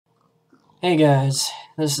Hey guys,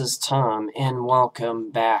 this is Tom, and welcome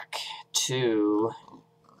back to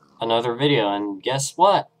another video. And guess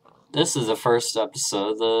what? This is the first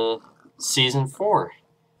episode of the Season 4.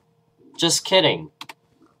 Just kidding.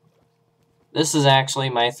 This is actually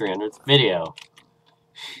my 300th video.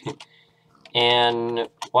 And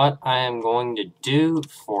what I am going to do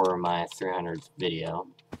for my 300th video,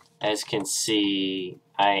 as you can see,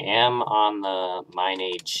 I am on the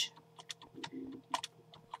MineAge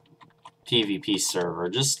PvP server,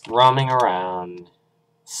 just roaming around.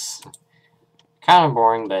 It's kind of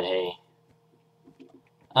boring, but hey.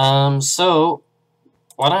 So,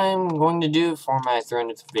 what I'm going to do for my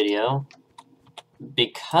 300th video,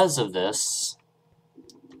 because of this,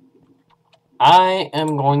 I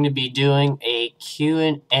am going to be doing a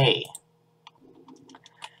Q&A.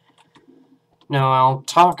 Now, I'll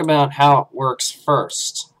talk about how it works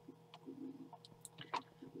first.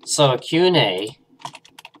 So, a Q&A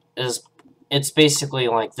is it's basically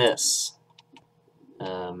like this.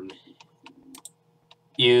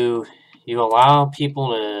 You allow people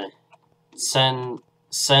to send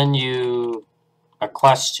you a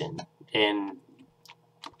question, and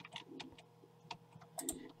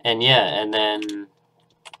then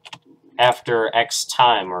after X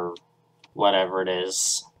time or whatever it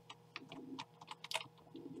is,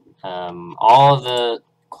 all of the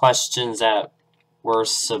questions that were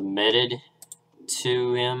submitted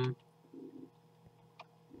to him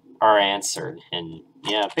are answered. And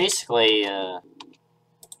yeah, basically it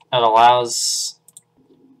allows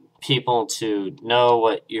people to know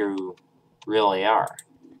what you really are.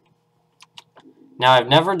 Now, I've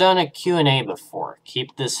never done a Q&A before.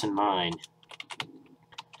 Keep this in mind.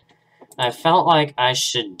 I felt like I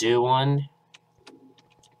should do one.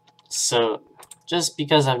 So, just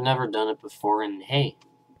because I've never done it before, and hey,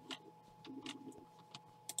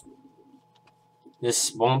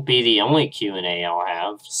 this won't be the only Q&A I'll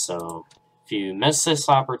have, so if you miss this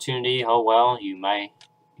opportunity, oh well,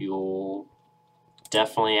 you'll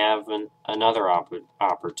definitely have another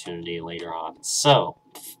opportunity later on. So,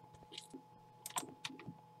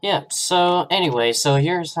 yeah, so anyway, so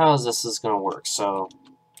here's how this is going to work. So,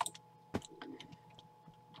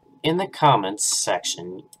 in the comments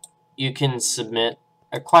section, you can submit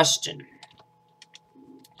a question.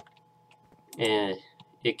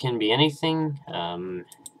 It can be anything,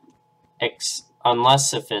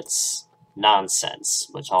 unless if it's nonsense,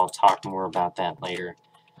 which I'll talk more about that later.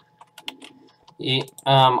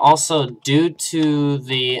 Also, due to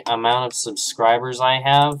the amount of subscribers I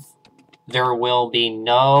have, there will be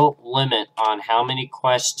no limit on how many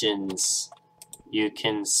questions you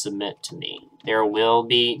can submit to me. There will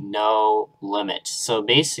be no limit. So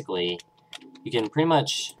basically, you can pretty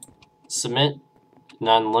much submit an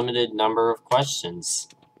unlimited number of questions.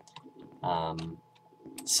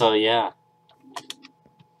 So yeah.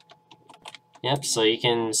 Yep, so you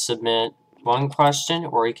can submit one question,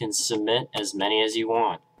 or you can submit as many as you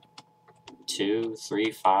want. 2,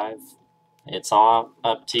 3, 5. It's all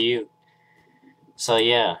up to you. So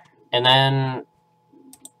yeah, and then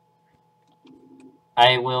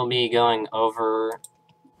I will be going over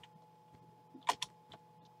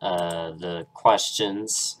the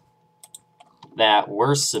questions that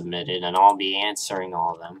were submitted, and I'll be answering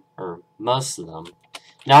all of them, or most of them.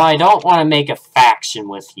 Now, I don't want to make a faction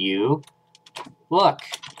with you. Look,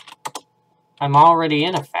 I'm already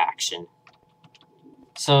in a faction.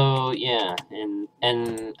 So, yeah, and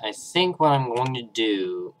I think what I'm going to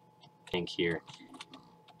do, here.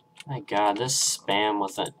 My god, this spam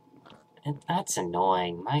with it, that's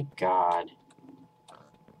annoying, my god.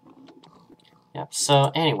 Yep,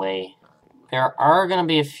 so anyway, there are going to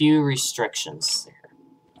be a few restrictions there.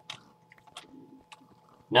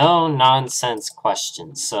 No nonsense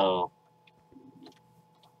questions, so...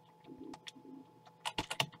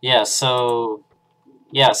 Yeah, so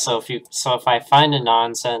if I find a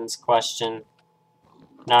nonsense question,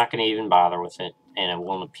 I'm not going to even bother with it, and it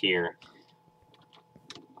won't appear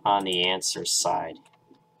on the answer side.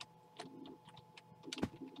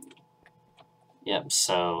 Yep,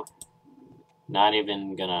 so not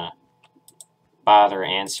even gonna bother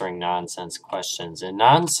answering nonsense questions. And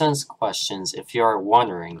nonsense questions, if you are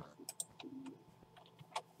wondering,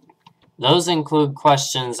 those include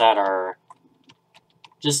questions that are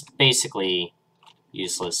just basically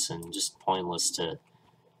useless and just pointless to,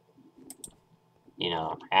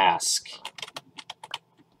 ask.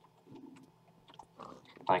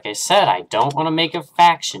 Like I said, I don't want to make a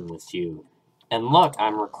faction with you. And look,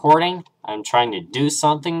 I'm recording. I'm trying to do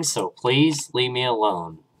something, so please leave me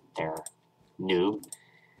alone there, noob.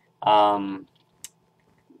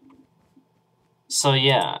 So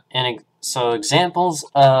yeah, and So examples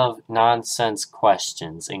of nonsense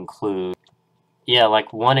questions include, yeah,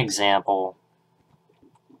 like one example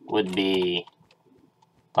would be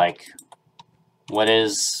like, what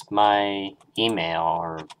is my email?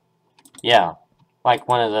 Or, yeah, like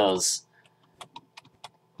one of those.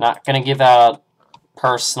 Not gonna give out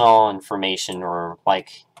personal information, or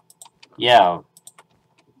like, yeah,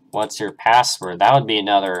 what's your password? That would be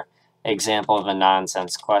another example of a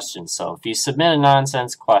nonsense question. So if you submit a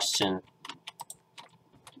nonsense question,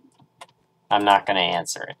 I'm not going to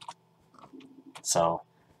answer it. So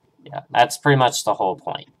yeah, that's pretty much the whole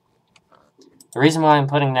point. The reason why I'm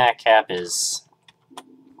putting that cap is,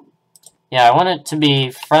 yeah, I want it to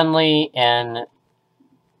be friendly and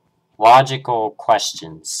logical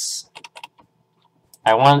questions.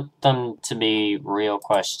 I want them to be real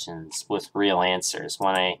questions with real answers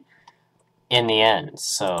in the end.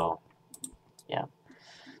 So yeah.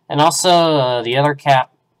 And also, the other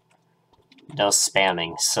cap does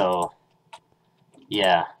spamming, so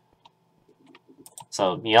yeah.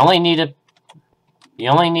 So you only need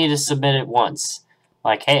to submit it once.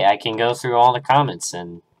 Like, hey, I can go through all the comments,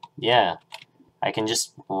 and yeah, I can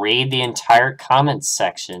just read the entire comments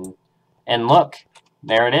section, and look,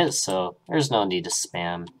 there it is. So there's no need to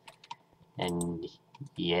spam, and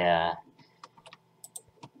yeah,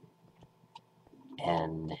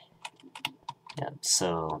 and yeah.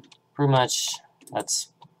 So pretty much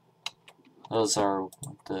those are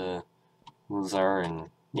what the rules are, and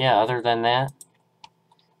yeah. Other than that.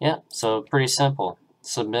 Yeah, so pretty simple.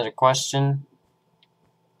 Submit a question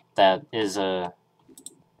that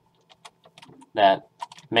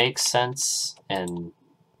makes sense, and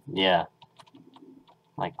yeah,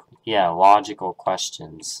 like, yeah, logical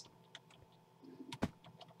questions.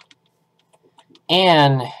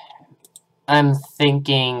 And I'm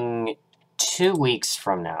thinking 2 weeks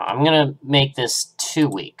from now. I'm gonna make this 2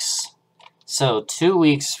 weeks. So 2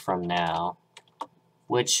 weeks from now,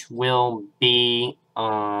 which will be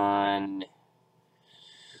on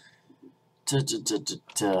what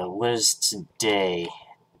is today?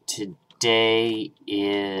 Today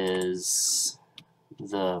is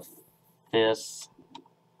the 5th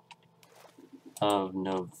of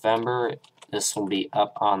November. This will be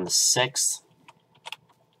up on the 6th.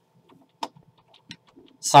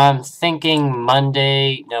 So I'm thinking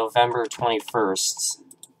Monday, November 21st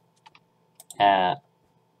at,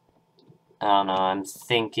 I don't know, I'm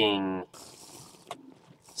thinking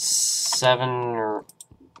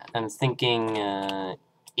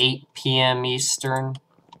 8 p.m. Eastern.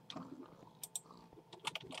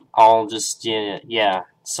 I'll just, yeah,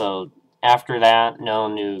 so after that, no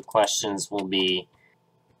new questions will be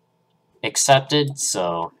accepted,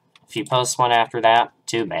 so if you post one after that,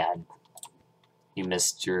 too bad. You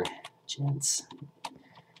missed your chance.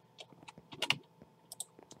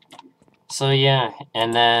 So yeah,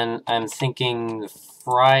 and then I'm thinking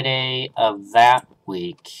Friday of that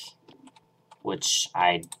week, which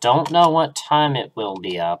I don't know what time it will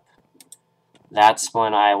be up. That's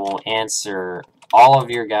when I will answer all of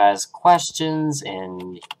your guys' questions,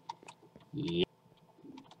 and yeah.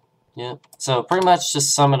 So pretty much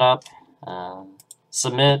just sum it up.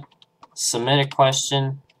 Submit a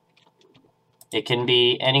question. It can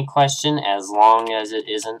be any question as long as it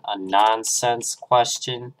isn't a nonsense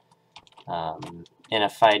question. And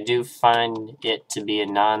if I do find it to be a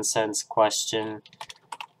nonsense question,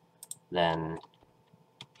 then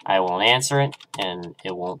I won't answer it, and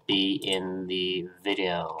it won't be in the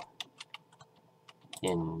video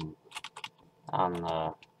on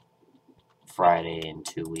the Friday in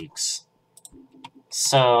 2 weeks.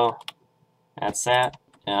 So that's that.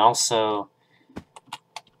 And also,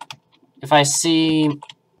 if I see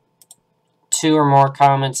 2 or more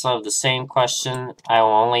comments of the same question, I will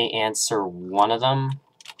only answer one of them.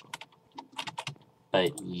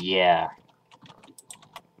 But yeah.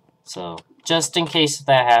 So just in case if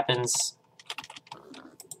that happens,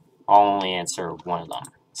 I'll only answer one of them.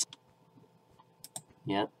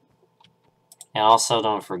 Yep. And also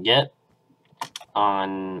don't forget,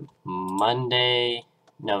 on Monday,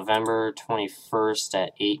 November 21st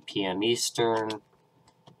at 8 p.m. Eastern,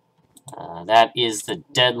 that is the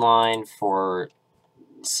deadline for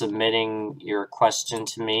submitting your question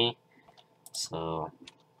to me. So,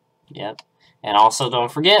 yep. And also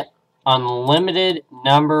don't forget, unlimited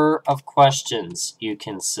number of questions you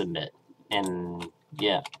can submit. And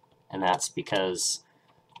yeah, and that's because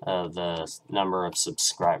of the number of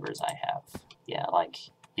subscribers I have. Yeah, like,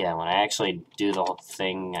 yeah, when I actually do the whole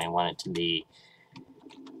thing, I want it to be,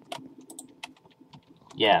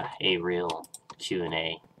 yeah, a real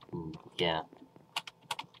Q&A. Yeah.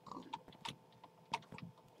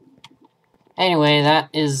 Anyway, that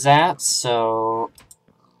is that, so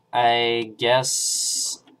I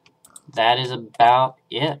guess that is about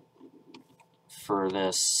it for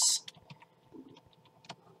this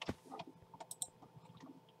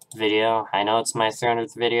video. I know it's my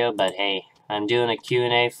 300th video, but hey, I'm doing a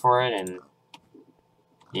Q&A for it, and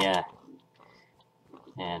yeah.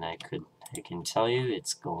 And I can tell you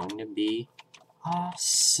it's going to be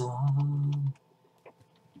awesome.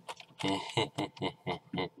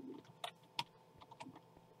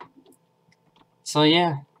 So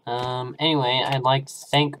yeah, anyway, I'd like to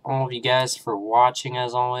thank all of you guys for watching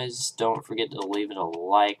as always. Don't forget to leave it a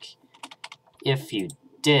like if you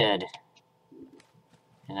did.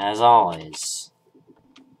 And as always,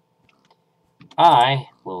 I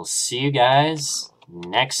will see you guys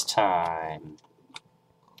next time.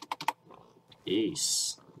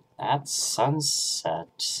 Peace. That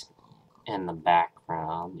sunset in the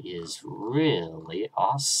background is really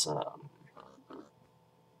awesome.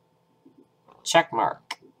 Check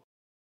mark.